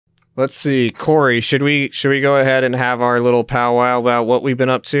Let's see, Corey. Should we go ahead and have our little powwow about what we've been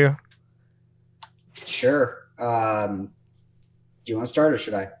up to? Sure. Do you want to start or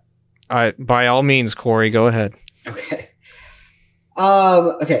should I? By all means, Corey, go ahead. Okay.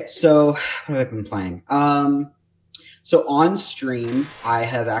 Okay. So what have I been playing? So on stream, I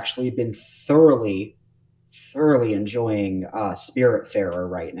have actually been thoroughly enjoying Spiritfarer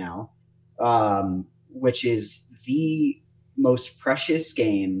right now, which is the most precious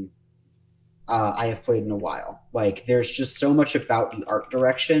game I have played in a while. Like, there's just so much about the art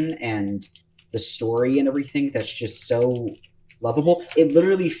direction and the story and everything that's just so lovable. It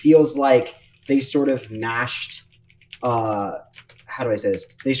literally feels like they sort of mashed, how do I say this?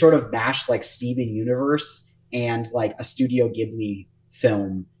 They sort of mashed like Steven Universe and like a Studio Ghibli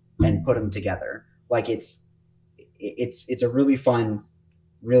film and put them together. Like it's a really fun,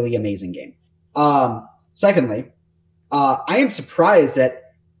 really amazing game. Secondly, I am surprised that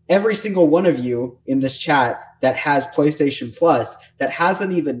every single one of you in this chat that has PlayStation Plus that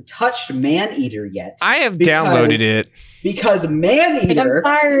hasn't even touched Maneater yet. I have downloaded it. Because Maneater,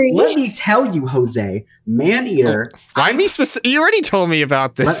 let me tell you, Jose, Maneater. Why me specific? You already told me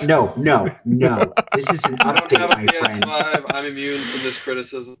about this. No. This is an update, I don't have a my friend. PS5. I'm immune from this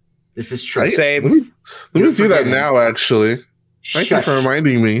criticism. This is true. Same. Let me do that now, actually. Thank you for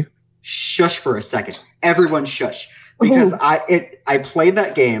reminding me. Shush for a second. Everyone shush. Because I played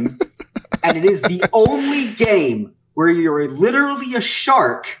that game, and it is the only game where you're literally a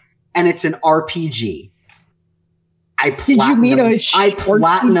shark, and it's an RPG. I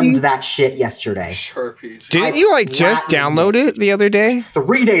platinumed that shit yesterday. Sharpie. Didn't you like just download it the other day?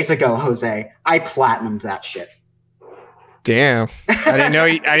 3 days ago, Jose. I platinumed that shit. Damn. I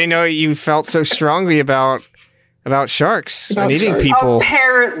didn't know you felt so strongly about sharks and eating people.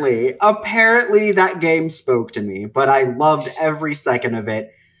 Apparently that game spoke to me, but I loved every second of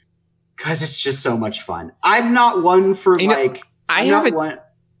it because it's just so much fun. I'm not one for I have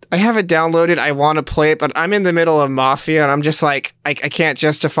it downloaded. I want to play it, but I'm in the middle of Mafia, and I'm just like, I can't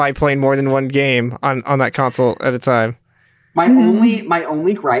justify playing more than one game on that console at a time. My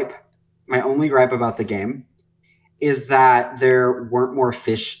only gripe about the game is that there weren't more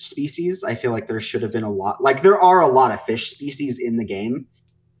fish species. I feel like there should have been a lot. Like, there are a lot of fish species in the game,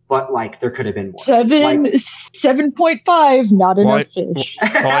 but like there could have been more. 7.5, not enough fish.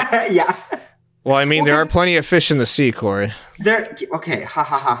 Yeah. Well, I mean, there are plenty of fish in the sea, Corey. Okay,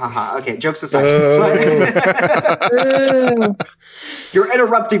 ha. Okay, jokes aside. You're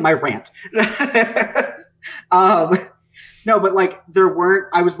interrupting my rant. No, but like there weren't.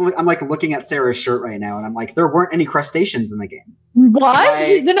 I'm like looking at Sarah's shirt right now, and I'm like, there weren't any crustaceans in the game.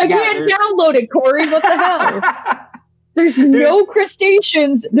 What? Then I can't download it, Corey. What the hell? There's no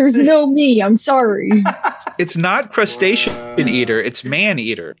crustaceans. There's no me. I'm sorry. It's not crustacean eater. It's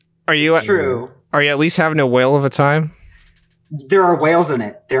man-eater. Are you true? Are you at least having a whale of a time? There are whales in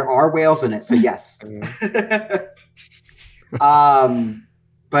it. So yes.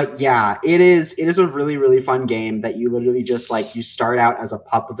 But yeah, it is a really, really fun game that you literally just like, you start out as a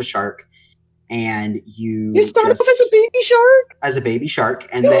pup of a shark, and you start off as a baby shark? As a baby shark,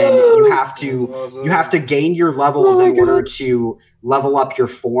 and then you have to gain your levels in order to level up your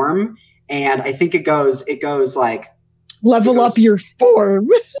form. And I think it goes like up your form.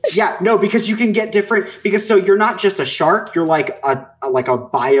 Yeah, no, because you can get different, because so you're not just a shark, you're like a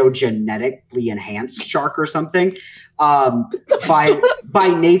biogenetically enhanced shark or something. By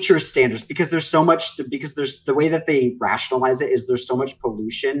nature standards, because there's the way that they rationalize it is there's so much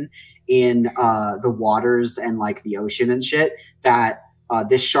pollution in the waters and like the ocean and shit that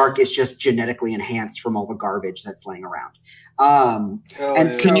this shark is just genetically enhanced from all the garbage that's laying around.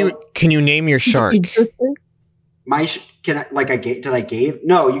 Can you name your shark? Did I gave?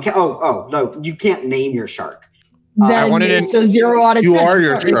 No, you can't. Oh no, you can't name your shark. I wanted to 0 out of 10. You are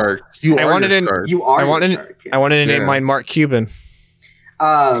your shark. I wanted to name mine Mark Cuban.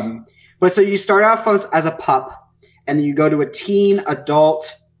 But so you start off as a pup, and then you go to a teen,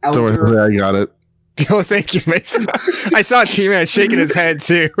 adult, elder. I got it. Oh, thank you, Mason. I saw T-Man shaking his head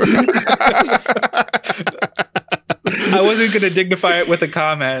too. I wasn't going to dignify it with a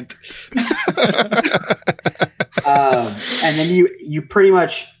comment. And then you pretty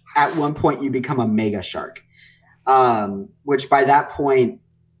much at one point you become a mega shark. Which by that point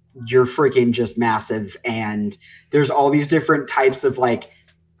you're freaking just massive, and there's all these different types of like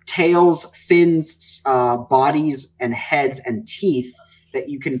tails, fins, bodies, and heads and teeth that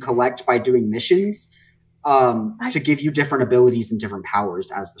you can collect by doing missions to give you different abilities and different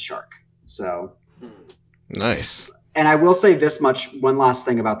powers as the shark. So nice. And I will say this much, one last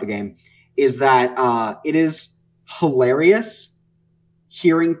thing about the game, is that it is hilarious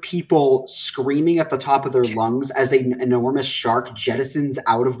hearing people screaming at the top of their lungs as an enormous shark jettisons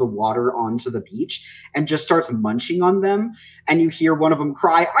out of the water onto the beach and just starts munching on them. And you hear one of them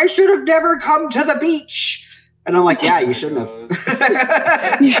cry, "I should have never come to the beach." And I'm like, yeah, you shouldn't have.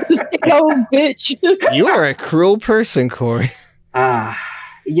 Go, bitch. You are a cruel person, Corey.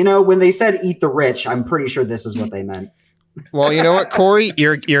 When they said eat the rich, I'm pretty sure this is what they meant. Well, you know what, Corey?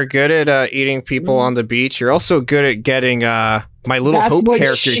 You're good at eating people on the beach. You're also good at getting My Little Hope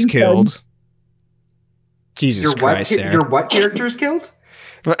characters killed. Jesus Christ, Sarah. Your what characters killed?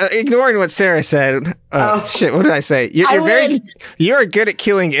 Ignoring what Sarah said. Shit, what did I say? You're good at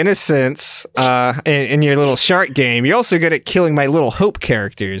killing innocents in your little shark game. You're also good at killing My Little Hope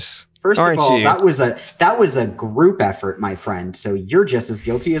characters. First of all, that was a group effort, my friend. So you're just as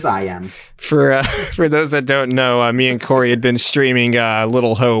guilty as I am. For those that don't know, me and Corey had been streaming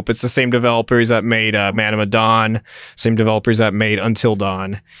Little Hope. It's the same developers that made Man of Dawn, same developers that made Until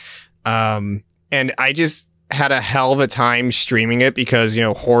Dawn. And I just had a hell of a time streaming it because,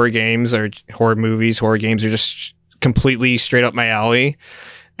 horror games are just completely straight up my alley.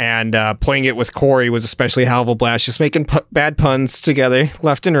 And playing it with Corey was especially a hell of a blast, just making bad puns together,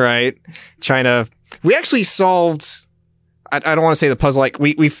 left and right. We actually solved, I don't want to say the puzzle, like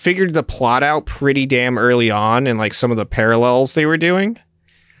we figured the plot out pretty damn early on and like some of the parallels they were doing.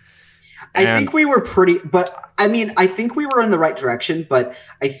 I think we were I think we were in the right direction, but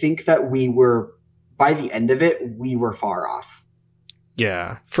I think that by the end of it, we were far off.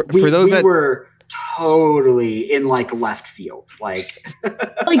 Yeah. For those that were totally in like left field, like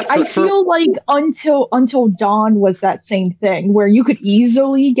I feel like until Dawn was that same thing where you could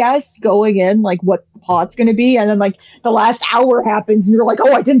easily guess going in like what the plot's going to be, and then like the last hour happens and you're like,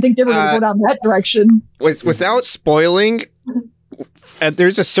 oh, I didn't think they were going to go down that direction. Without spoiling,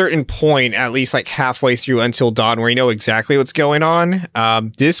 there's a certain point, at least like halfway through Until Dawn, where you know exactly what's going on.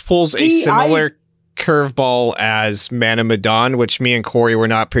 This pulls a similar curveball as Man of Medan, which me and Corey were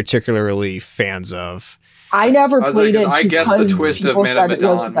not particularly fans of. I never played it. I guess the twist of Man of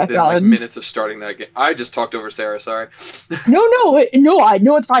Medan within like minutes of starting that game. I just talked over Sarah. Sorry. No, I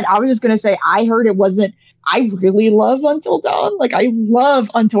know it's fine. I was just gonna say I heard it wasn't. I really love Until Dawn. Like I love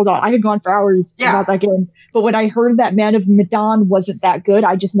Until Dawn. I had gone for hours about that game, but when I heard that Man of Medan wasn't that good,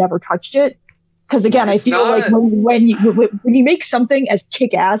 I just never touched it. Because again, I feel like when you make something as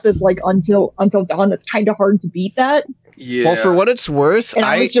kick-ass as like Until Dawn, it's kind of hard to beat that. Yeah. Well, for what it's worth, and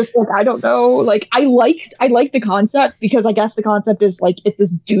I was just like, I don't know. Like, I like the concept because I guess the concept is like it's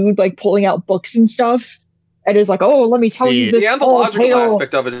this dude like pulling out books and stuff, and is like, oh, let me tell you this. The anthological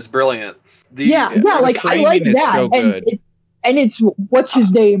aspect of it is brilliant. Like I like that, so and it's what's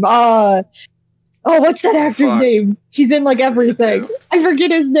his name? What's that actor's name? He's in like everything. I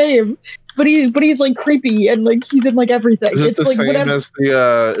forget his name. But he's like creepy and like he's in like everything. Is it it's the like same as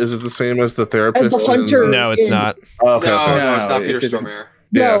the is it the same as the therapist? As the hunter no, it's not. Oh, okay. No, it's not Peter Stormare.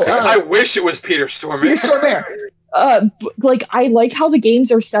 No, okay. I wish it was Peter Stormare. Peter Stormare. Like I like how the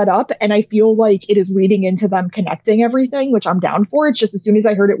games are set up, and I feel like it is leading into them connecting everything, which I'm down for. It's just as soon as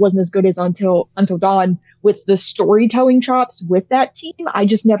I heard it wasn't as good as Until Dawn with the storytelling chops with that team, I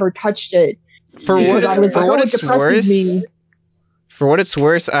just never touched it. For what it's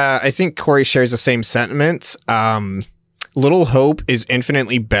worth, I think Corey shares the same sentiment. Little Hope is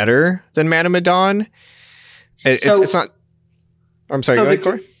infinitely better than Man of Medan. It's not. I'm sorry, go ahead,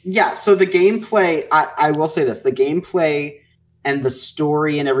 Corey. Yeah, so the gameplay, I will say this: the gameplay and the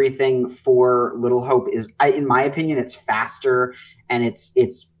story and everything for Little Hope is, in my opinion, it's faster and it's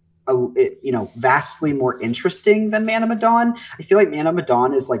vastly more interesting than Man of Medan. I feel like Man of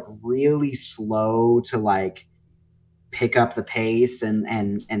Medan is like really slow to like pick up the pace and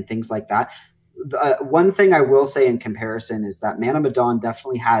things like that. One thing I will say in comparison is that Man of Medan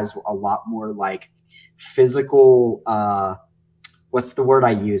definitely has a lot more like physical what's the word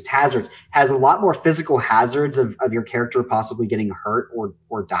I used? Hazards. Has a lot more physical hazards of your character possibly getting hurt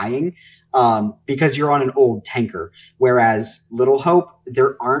or dying because you're on an old tanker. Whereas Little Hope,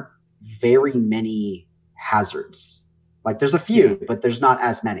 there aren't very many hazards. Like there's a few, but there's not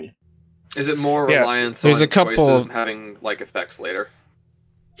as many. Is it more reliance on choices and having like effects later?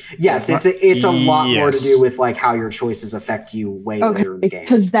 Yes, it's a lot more to do with like how your choices affect you later in the game.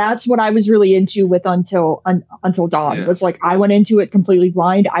 Because that's what I was really into with Until Dawn. Yeah. Was like I went into it completely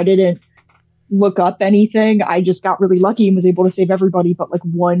blind. I didn't look up anything. I just got really lucky and was able to save everybody, but like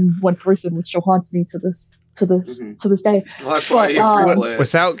one person, which still haunts me to this day. Well, that's why you play it.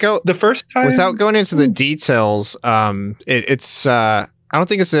 Without going into the details, it's I don't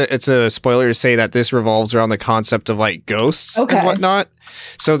think it's a spoiler to say that this revolves around the concept of like ghosts and whatnot.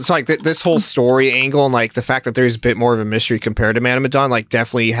 So it's like this whole story angle and like the fact that there's a bit more of a mystery compared to Man of Medan, like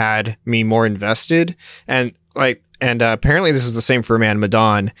definitely had me more invested. And like, apparently this is the same for Man of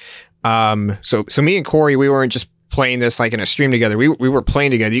Medan. So me and Corey, we weren't just playing this like in a stream together. We were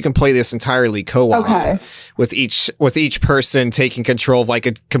playing together. You can play this entirely co-op with each person taking control of like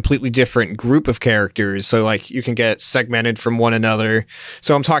a completely different group of characters. So like you can get segmented from one another.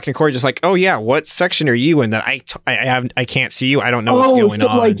 So I'm talking to Corey just like, oh yeah, what section are you in that I can't see you. I don't know what's going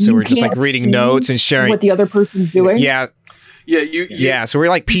on. Like, so we're just like reading notes and sharing what the other person's doing. Yeah. Yeah, so we're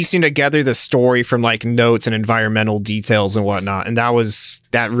like piecing together the story from like notes and environmental details and whatnot, and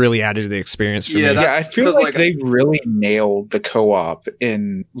that really added to the experience for me. Yeah, I feel like they really nailed the co-op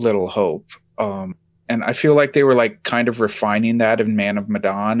in Little Hope, and I feel like they were like kind of refining that in Man of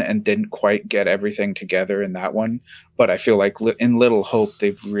Medan and didn't quite get everything together in that one. But I feel like in Little Hope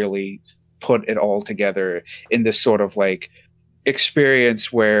they've really put it all together in this sort of like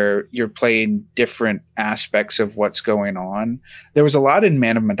experience where you're playing different aspects of what's going on. There was a lot in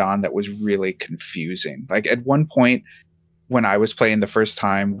Man of Medan that was really confusing. Like at one point when I was playing the first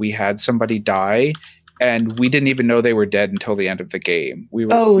time, we had somebody die and we didn't even know they were dead until the end of the game.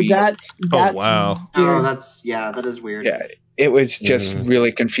 That's wow. Weird. That is weird. Yeah, it was just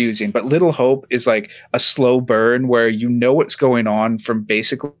really confusing. But Little Hope is like a slow burn where you know what's going on from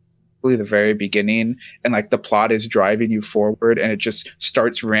basically the very beginning, and like the plot is driving you forward and it just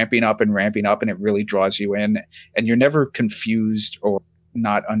starts ramping up and it really draws you in and you're never confused or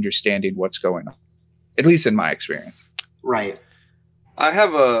not understanding what's going on, at least in my experience. Right. I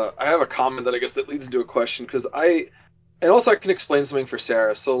have a comment that I guess that leads into a question, because I can explain something for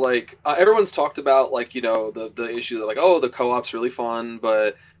Sarah. So like everyone's talked about like, you know, the issue that like, oh, the co-op's really fun,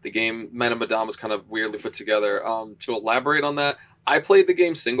 but the game Man of Medan was kind of weirdly put together. To elaborate on that, I played the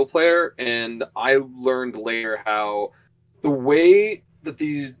game single player, and I learned later how the way that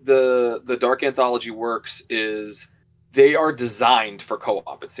the Dark Anthology works is they are designed for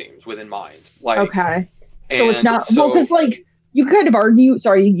co-op, it seems, within mind. Like, okay. So it's not, well, because like you can kind of argue,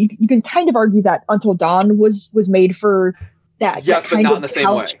 you can kind of argue that Until Dawn was made for that. Yes, but not in the same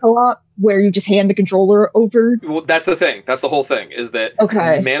way. Co-op where you just hand the controller over. Well, that's the thing. That's the whole thing, is that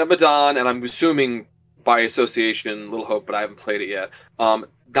Man of Medan, and I'm assuming by association Little Hope, but I haven't played it yet,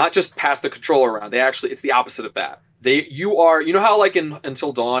 not just pass the controller around. It's the opposite of that. You know how like in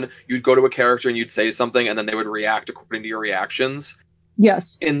Until Dawn, you'd go to a character and you'd say something and then they would react according to your reactions?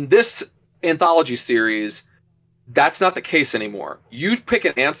 Yes. In this anthology series, that's not the case anymore. You pick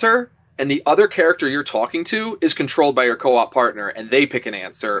an answer, and the other character you're talking to is controlled by your co-op partner, and they pick an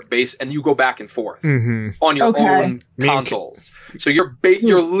answer and you go back and forth on your own consoles. So you're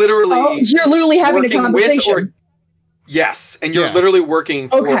literally having a conversation. Yes, and you're literally working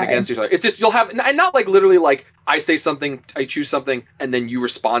for and against each other. It's just you'll have, and not like literally like I say something, I choose something, and then you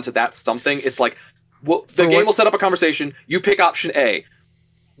respond to that something. It's like, well, the game will set up a conversation. You pick option A,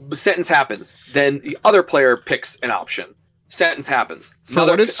 sentence happens. Then the other player picks an option. Sentence happens. For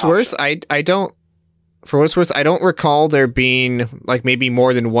what it's worth, I don't recall there being like maybe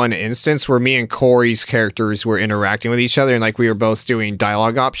more than one instance where me and Corey's characters were interacting with each other and like we were both doing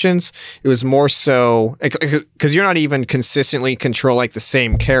dialogue options. It was more so because you're not even consistently control like the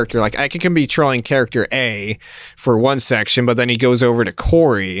same character. Like I can be controlling character A for one section, but then he goes over to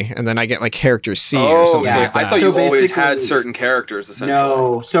Corey and then I get like character C or something like that. I thought you always had certain characters essentially.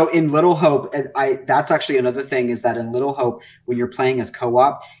 No, so in Little Hope, that's actually another thing, is that in Little Hope, when you're playing as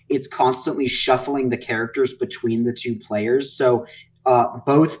co-op, it's constantly shuffling the characters between the two players. So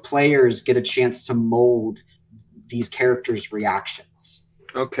both players get a chance to mold these characters' reactions.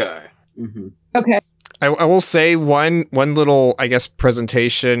 Okay. Mm-hmm. Okay. I will say one little, I guess,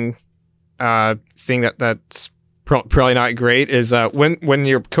 presentation thing that's probably not great is when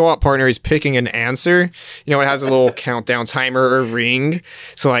your co-op partner is picking an answer, you know, it has a little countdown timer or ring,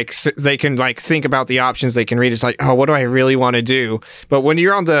 so like they can like think about the options they can read. It's like, oh, what do I really want to do? But when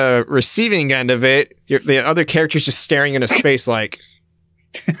you're on the receiving end of it, the other character's just staring into space like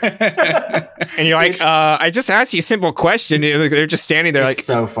and you're like, I just asked you a simple question. They're just standing there like,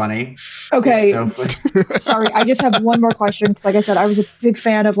 so funny. Okay. So funny. Sorry, I just have one more question, because like I said, I was a big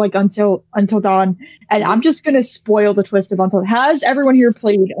fan of like Until Dawn, and I'm just gonna spoil the twist of Until. Has everyone here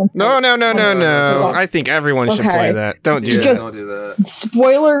played Until? No. I think everyone should play that. Don't do that. Don't do that.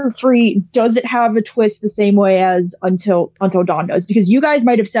 Spoiler free, does it have a twist the same way as Until Dawn does? Because you guys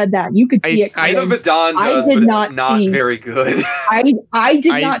might have said that. You could see it. I know that Dawn does, but it's not very good. I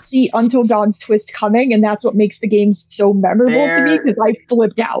did not see Until Dawn's twist coming, and that's what makes the game so memorable to me, because I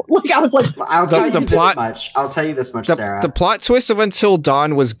flipped out. Like I was like, I'll tell you this much, Sarah. The plot twist of Until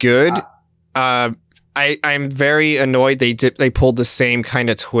Dawn was good. I'm very annoyed they pulled the same kind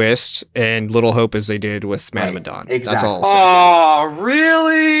of twist in Little Hope as they did with Man of Medan. Exactly. That's all. I'll say. Oh,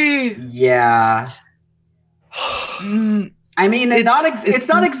 really? Yeah. I mean, it's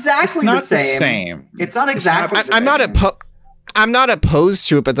not exactly the same. It's not exactly the same. I'm not opposed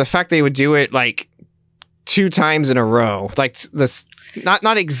to it, but the fact they would do it like 2 times in a row, like this,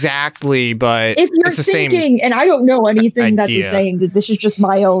 not exactly, but if you're it's the thinking, and I don't know anything that you're saying, that this is just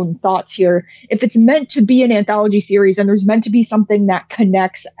my own thoughts here. If it's meant to be an anthology series, and there's meant to be something that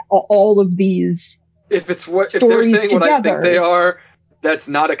connects all of these, if they're saying together, what I think they are, that's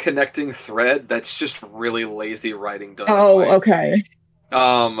not a connecting thread. That's just really lazy writing done. Oh, twice. Okay.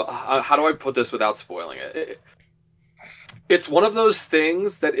 How do I put this without spoiling it? It's one of those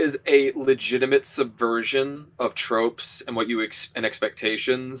things that is a legitimate subversion of tropes and what you and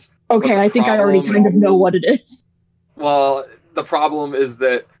expectations. Okay, I think I already kind of know what it is. Well, the problem is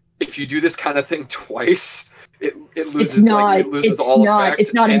that if you do this kind of thing twice, it loses all effect.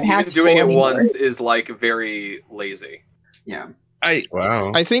 It's not and impactful even doing it anymore. Once is like very lazy. Yeah. I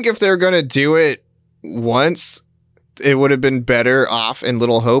think if they're gonna do it once, it would have been better off in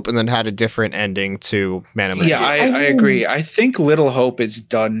Little Hope and then had a different ending to Man of Medan. Yeah, I agree. I think Little Hope is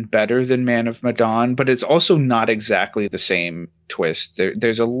done better than Man of Medan, but it's also not exactly the same twist.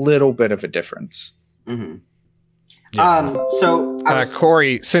 There's a little bit of a difference. Mm-hmm. Yeah. So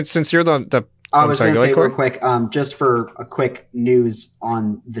Corey, since you're the I was going to say real quick, just for a quick news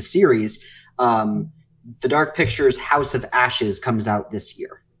on the series, the Dark Pictures House of Ashes comes out this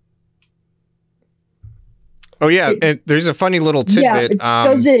year. Oh yeah, and there's a funny little tidbit. Yeah,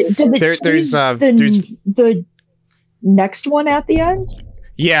 does it there's the next one at the end?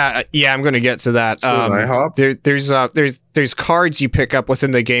 Yeah, I'm going to get to that. There's cards you pick up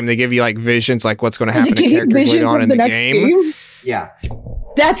within the game. They give you like visions, like what's going to happen to characters later on in the game. Yeah,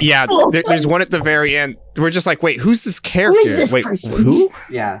 there's one at the very end. We're just like, wait, who's this character? Wait, who?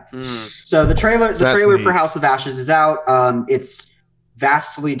 Yeah. So the trailer for House of Ashes is out. It's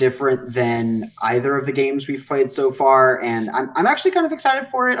vastly different than either of the games we've played so far, and I'm actually kind of excited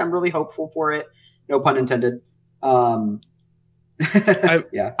for it. I'm really hopeful for it. No pun intended. Yeah.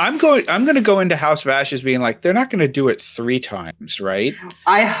 I'm going to go into House of Ashes being like, they're not going to do it 3 times, right?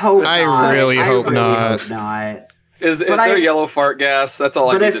 I really hope not. Is there yellow fart gas? That's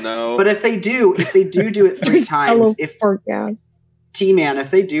all I need to know. But if they do it 3 times, fart gas. T-Man, if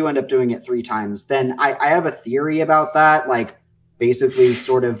they do end up doing it 3 times, then I have a theory about that. Like, basically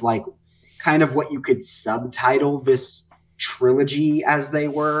sort of like kind of what you could subtitle this trilogy as they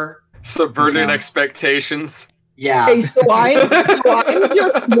were. Subverted expectations. Yeah. Okay, so I'm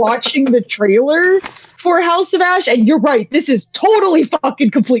just watching the trailer for House of Ash, and you're right, this is totally fucking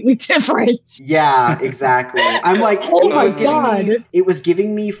completely different. Yeah, exactly. I'm like, oh my God. It was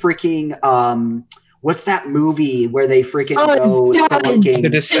giving me freaking what's that movie where they freaking go spelunking? The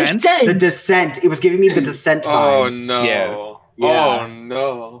Descent? The Descent. It was giving me the Descent vibes. Oh no. Yeah. Oh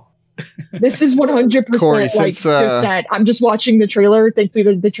no. This is 100% Corey, like Descent. I'm just watching the trailer.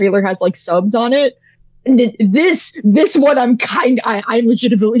 Thankfully the trailer has like subs on it. And this one I'm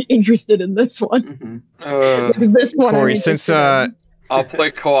legitimately interested in this one. This one Corey, since I'll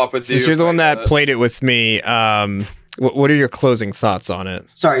play co-op with you. Since you're the one that played it with me, what are your closing thoughts on it?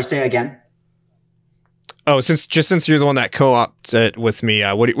 Sorry, say again. Oh, since you're the one that co-opted it with me,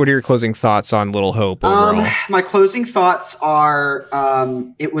 what are your closing thoughts on Little Hope overall? My closing thoughts are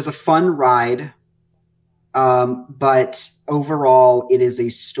it was a fun ride, but overall it is a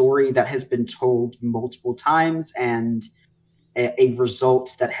story that has been told multiple times and a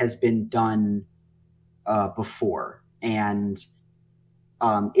result that has been done before. And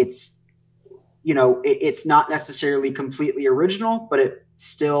it's, it's not necessarily completely original, but it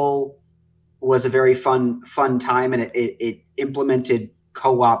still was a very fun time, and it implemented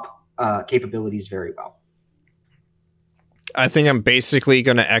co-op capabilities very well. I think I'm basically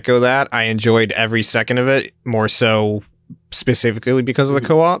going to echo that. I enjoyed every second of it, more so specifically because of the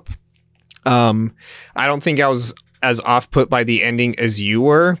co-op. I don't think I was as off-put by the ending as you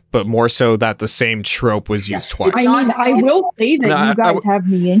were, but more so that the same trope was used twice. I will say that you guys have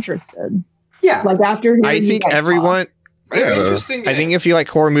me interested. Yeah. Like after I think everyone... Interesting. I think if you like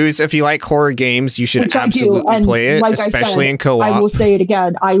horror movies, if you like horror games, you should absolutely play it, especially in co-op. I will say it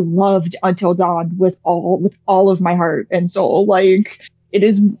again. I loved Until Dawn with all of my heart and soul. Like it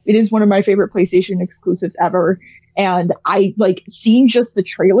is one of my favorite PlayStation exclusives ever. And I like seeing just the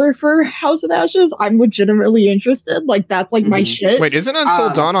trailer for House of Ashes. I'm legitimately interested. Like that's like my shit. Wait, isn't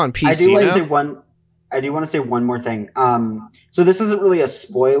Until Dawn on PC? I do want to say one more thing. So this isn't really a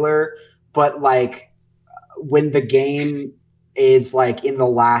spoiler, but like, when the game is like in the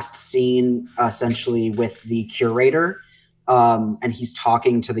last scene, essentially with the curator, and he's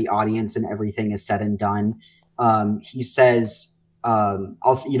talking to the audience, and everything is said and done. He says,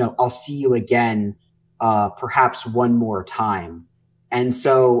 "I'll see you again, perhaps one more time." And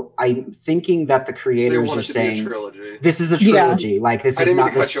so I'm thinking that the creators are saying this is a trilogy. Like this is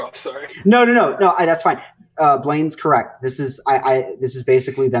not. Cut you off, sorry. No. That's fine. Blaine's correct. This is this is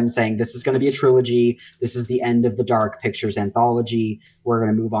basically them saying this is going to be a trilogy. This is the end of the Dark Pictures anthology. We're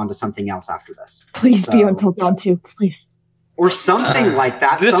going to move on to something else after this. Please be Until Dawn 2, please. Or something like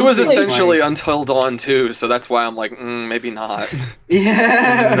that. This was essentially Until Dawn 2, so that's why I'm like, maybe not.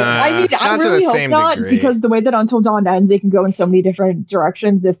 Yeah. I mean, I really hope not, because the way that Until Dawn ends, it can go in so many different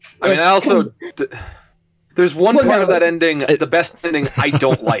directions. There's one part of that ending, the best ending, I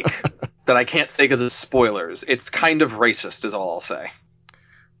don't like, that I can't say because it's spoilers. It's kind of racist, is all I'll say.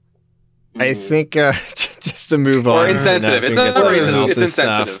 I think, just to move on. Or insensitive. It's not racist, it's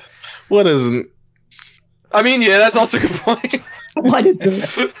insensitive. What isn't? I mean, yeah, that's also a good point. What is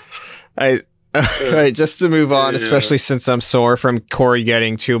this? Right, just to move on, especially since I'm sore from Corey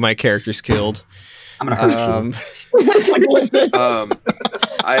getting 2 of my characters killed. I'm gonna hurt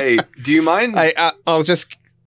you. Do you mind? I'll just